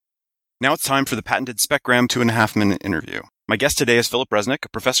Now it's time for the patented SpecGram 2.5-minute interview. My guest today is Philip Resnick, a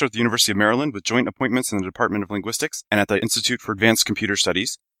professor at the University of Maryland with joint appointments in the Department of Linguistics and at the Institute for Advanced Computer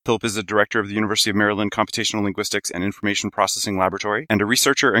Studies. Philip is the director of the University of Maryland Computational Linguistics and Information Processing Laboratory and a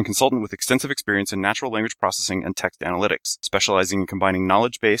researcher and consultant with extensive experience in natural language processing and text analytics, specializing in combining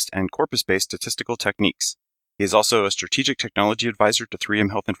knowledge-based and corpus-based statistical techniques. He is also a strategic technology advisor to 3M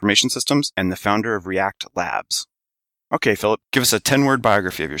Health Information Systems and the founder of React Labs. Okay, Philip, give us a 10-word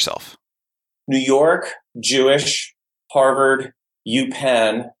biography of yourself. New York, Jewish, Harvard,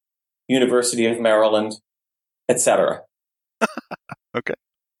 UPenn, University of Maryland, etc. Okay.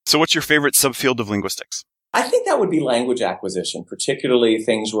 So what's your favorite subfield of linguistics? I think that would be language acquisition, particularly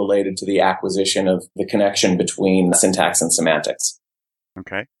things related to the acquisition of the connection between syntax and semantics.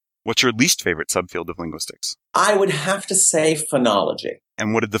 Okay. What's your least favorite subfield of linguistics? I would have to say phonology.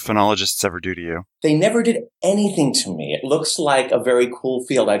 And what did the phonologists ever do to you? They never did anything to me. It looks like a very cool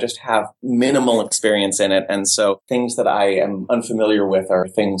field. I just have minimal experience in it. And so things that I am unfamiliar with are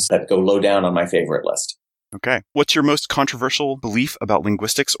things that go low down on my favorite list. Okay. What's your most controversial belief about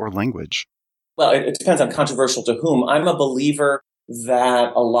linguistics or language? Well, it depends on controversial to whom. I'm a believer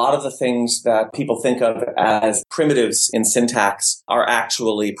that a lot of the things that people think of as primitives in syntax are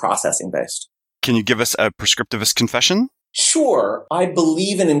actually processing based. Can you give us a prescriptivist confession? Sure. I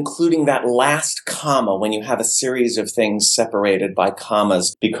believe in including that last comma when you have a series of things separated by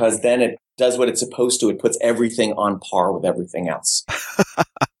commas, because then it does what it's supposed to. It puts everything on par with everything else.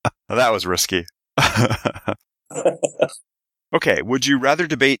 That was risky. Okay. Would you rather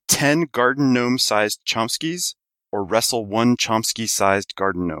debate 10 garden gnome-sized Chomskys or wrestle one Chomsky-sized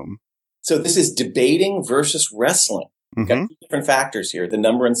garden gnome? So this is debating versus wrestling. We've got two different factors here, the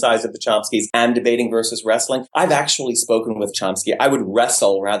number and size of the Chomskys and debating versus wrestling. I've actually spoken with Chomsky. I would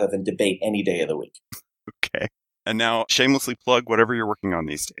wrestle rather than debate any day of the week. Okay. And now shamelessly plug whatever you're working on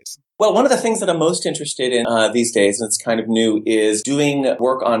these days. Well, one of the things that I'm most interested in these days, and it's kind of new, is doing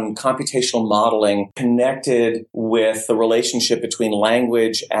work on computational modeling connected with the relationship between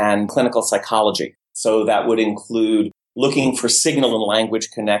language and clinical psychology. So that would include looking for signal in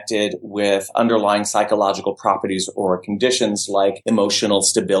language connected with underlying psychological properties or conditions like emotional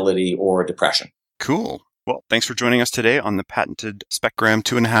stability or depression. Cool. Well, thanks for joining us today on the patented SpecGram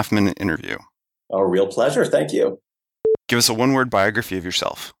 2.5-minute interview. A real pleasure. Thank you. Give us a one-word biography of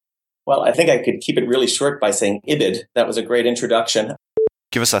yourself. Well, I think I could keep it really short by saying IBID. That was a great introduction.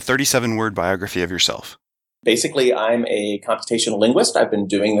 Give us a 37-word biography of yourself. Basically, I'm a computational linguist. I've been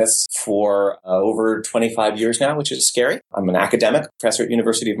doing this for over 25 years now, which is scary. I'm an academic professor at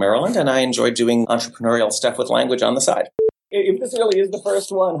University of Maryland, and I enjoy doing entrepreneurial stuff with language on the side. If this really is the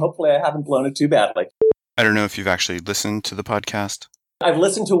first one, hopefully I haven't blown it too badly. I don't know if you've actually listened to the podcast. I've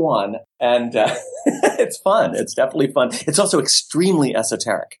listened to one, and it's fun. It's definitely fun. It's also extremely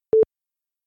esoteric.